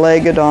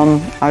cross-legged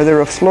on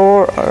either a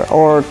floor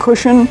or a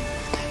cushion,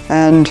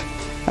 and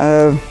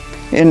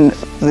in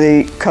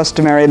the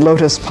customary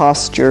lotus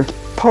posture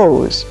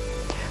pose.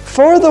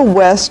 For the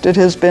West, it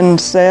has been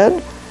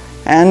said,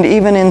 and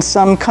even in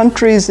some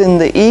countries in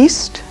the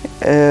East,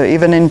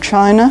 even in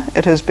China,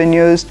 it has been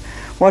used,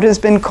 what has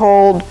been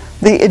called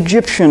the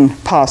Egyptian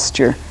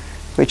posture,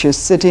 which is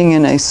sitting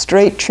in a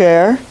straight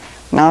chair,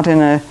 not in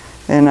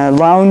a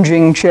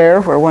lounging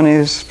chair where one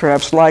is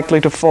perhaps likely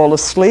to fall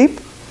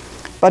asleep,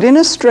 but in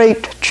a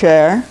straight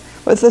chair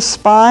with the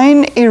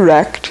spine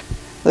erect,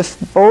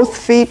 both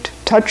feet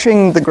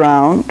touching the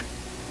ground,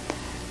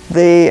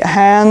 the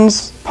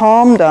hands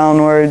palm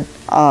downward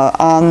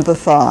on the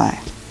thigh,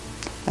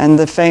 and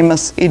the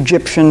famous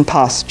Egyptian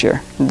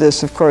posture.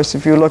 This, of course,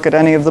 if you look at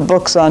any of the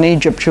books on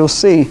Egypt, you'll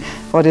see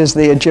what is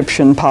the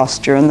Egyptian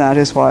posture, and that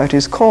is why it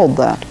is called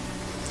that.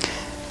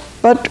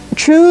 But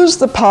choose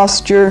the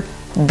posture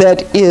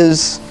that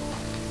is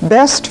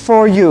best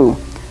for you.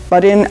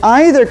 But in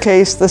either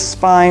case, the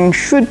spine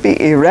should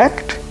be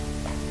erect,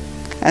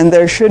 and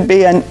there should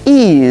be an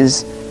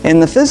ease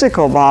in the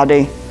physical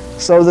body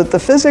so that the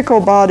physical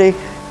body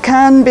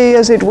can be,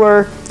 as it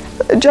were,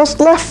 just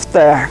left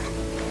there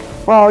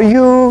while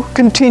you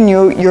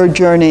continue your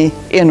journey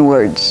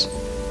inwards.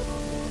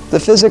 The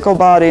physical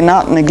body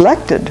not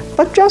neglected,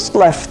 but just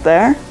left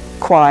there,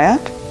 quiet,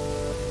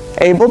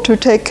 able to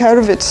take care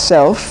of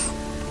itself,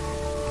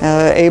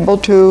 able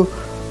to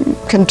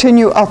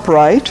continue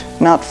upright,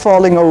 not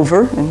falling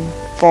over and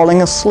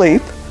falling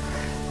asleep,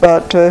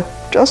 but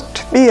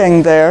just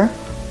being there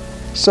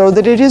so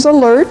that it is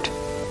alert,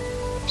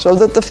 so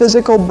that the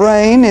physical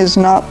brain is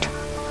not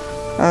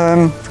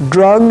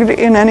drugged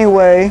in any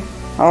way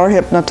or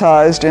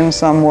hypnotized in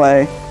some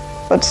way,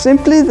 but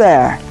simply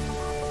there,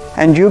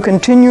 and you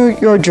continue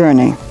your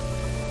journey.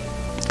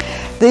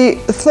 The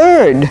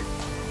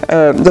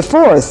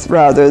fourth,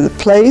 the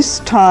place,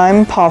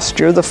 time,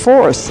 posture, the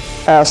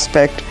fourth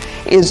aspect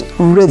is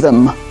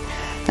rhythm.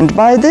 And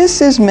by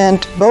this is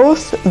meant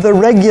both the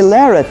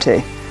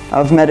regularity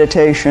of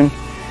meditation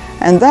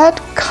and that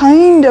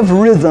kind of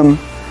rhythm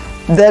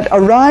that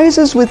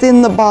arises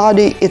within the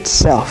body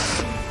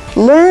itself.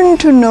 Learn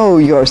to know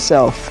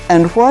yourself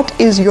and what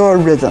is your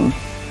rhythm.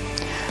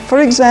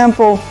 For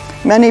example,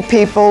 many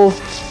people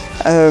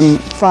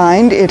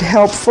find it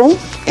helpful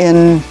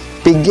in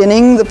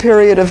beginning the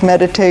period of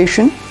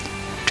meditation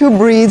to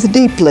breathe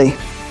deeply,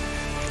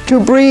 to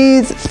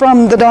breathe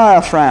from the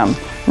diaphragm,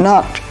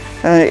 not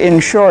in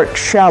short,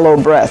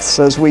 shallow breaths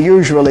as we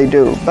usually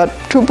do, but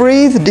to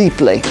breathe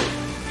deeply.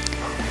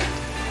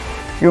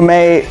 You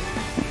may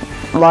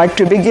like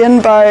to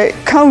begin by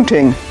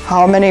counting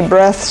how many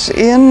breaths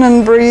in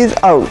and breathe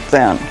out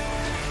then.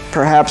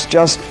 Perhaps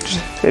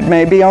it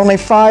may be only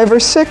 5 or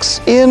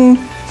 6 in,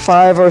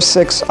 5 or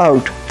 6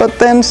 out, but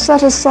then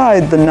set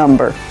aside the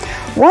number.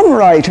 One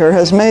writer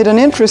has made an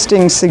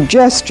interesting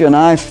suggestion,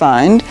 I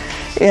find,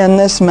 in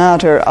this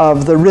matter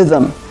of the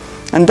rhythm.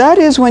 And that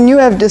is when you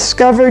have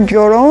discovered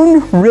your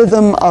own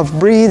rhythm of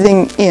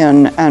breathing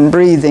in and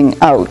breathing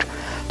out.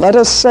 Let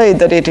us say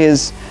that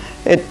it's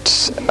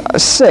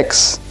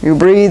 6. You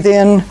breathe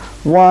in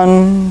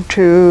 1,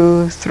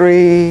 2,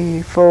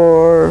 3,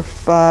 4,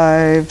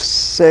 5,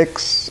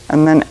 6,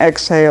 and then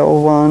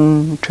exhale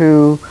 1,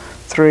 2,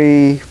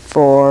 3,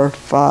 4,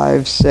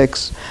 5,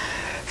 6.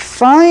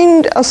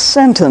 Find a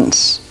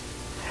sentence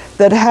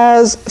that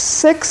has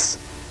 6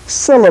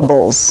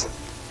 syllables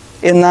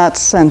in that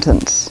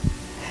sentence.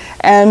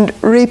 And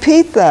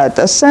repeat that,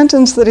 a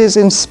sentence that is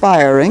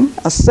inspiring,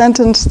 a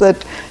sentence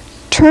that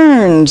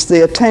turns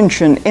the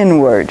attention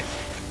inward.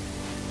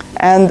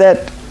 And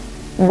that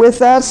with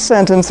that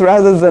sentence,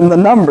 rather than the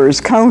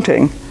numbers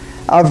counting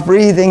of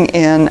breathing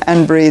in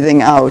and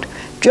breathing out,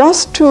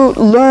 just to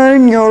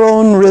learn your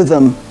own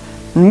rhythm,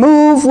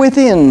 move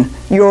within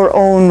your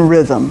own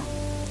rhythm.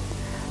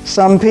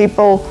 Some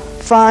people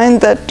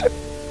find that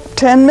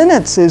 10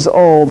 minutes is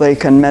all they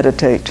can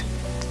meditate.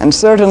 And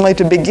certainly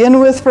to begin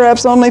with,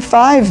 perhaps only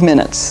 5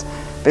 minutes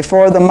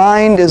before the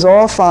mind is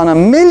off on a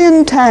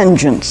million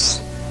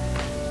tangents,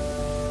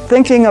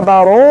 thinking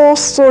about all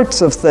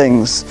sorts of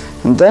things,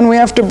 and then we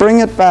have to bring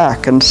it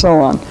back, and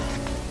so on.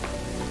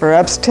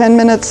 Perhaps 10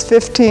 minutes,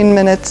 15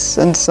 minutes,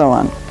 and so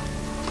on.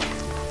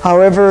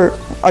 However,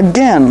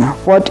 again,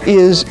 what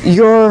is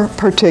your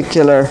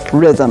particular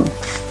rhythm?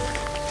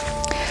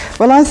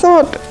 Well, I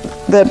thought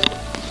that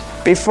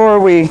before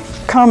we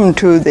come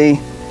to the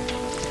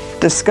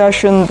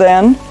discussion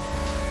then,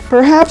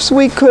 perhaps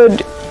we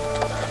could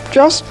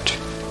just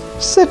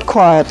sit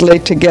quietly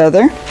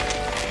together,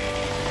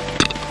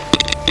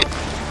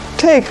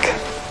 take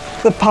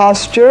the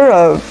posture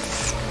of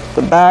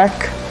the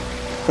back,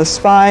 the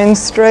spine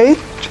straight,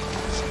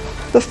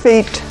 the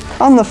feet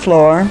on the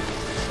floor,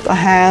 the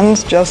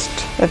hands just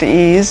at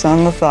ease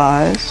on the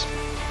thighs,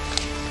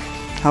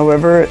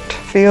 however it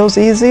feels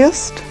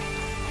easiest.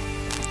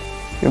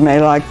 You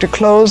may like to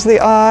close the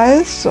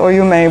eyes, or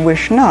you may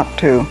wish not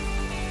to.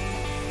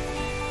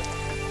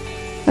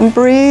 And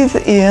breathe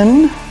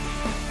in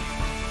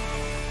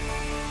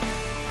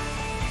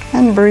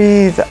and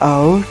breathe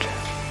out.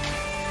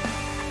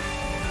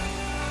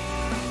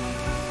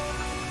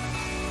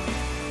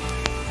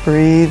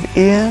 Breathe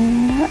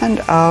in and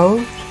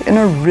out in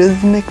a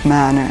rhythmic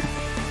manner.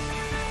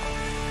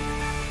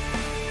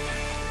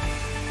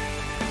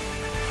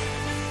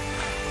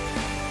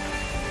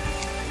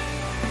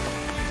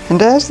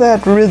 And as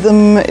that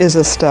rhythm is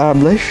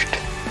established,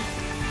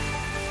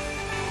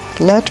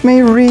 let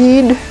me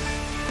read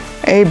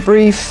a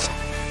brief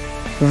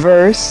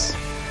verse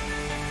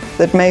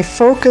that may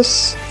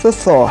focus the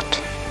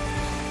thought.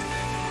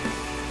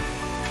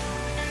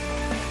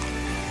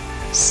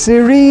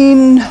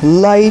 Serene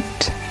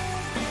light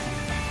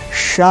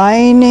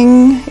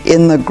shining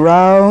in the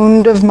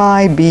ground of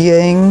my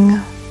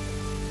being,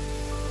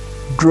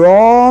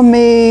 draw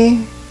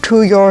me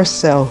to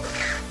yourself.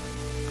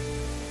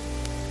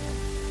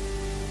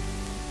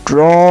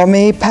 Draw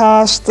me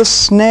past the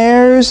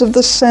snares of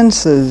the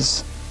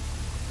senses,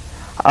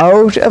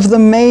 out of the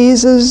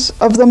mazes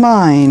of the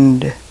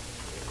mind.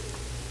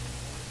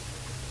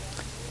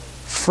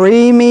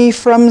 Free me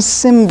from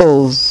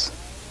symbols,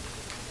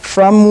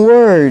 from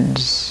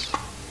words,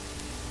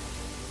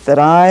 that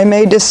I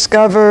may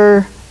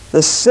discover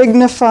the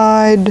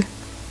signified,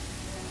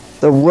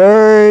 the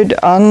word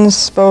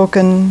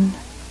unspoken,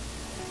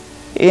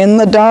 in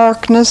the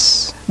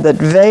darkness that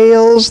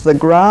veils the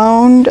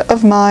ground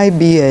of my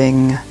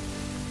being.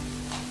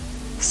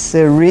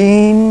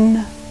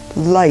 Serene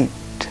light.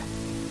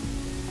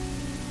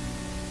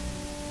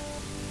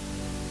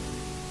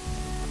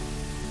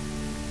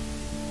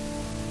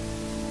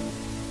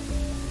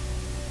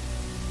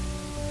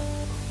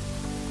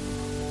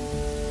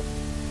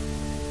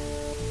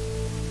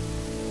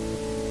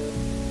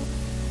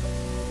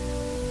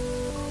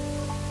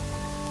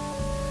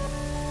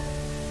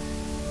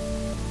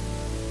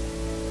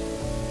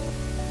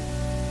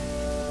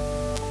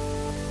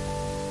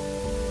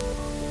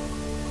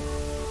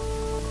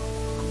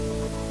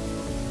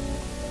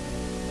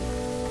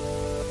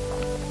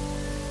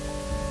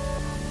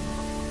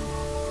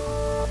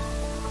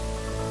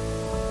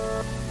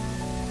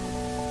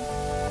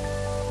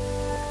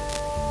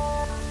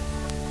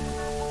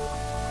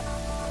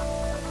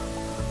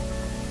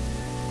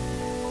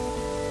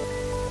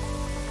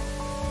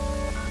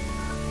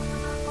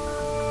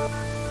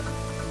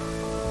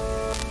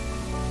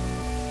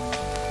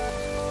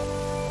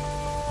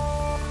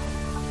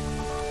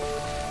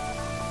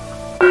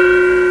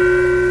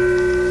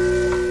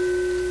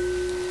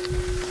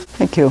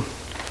 Thank you.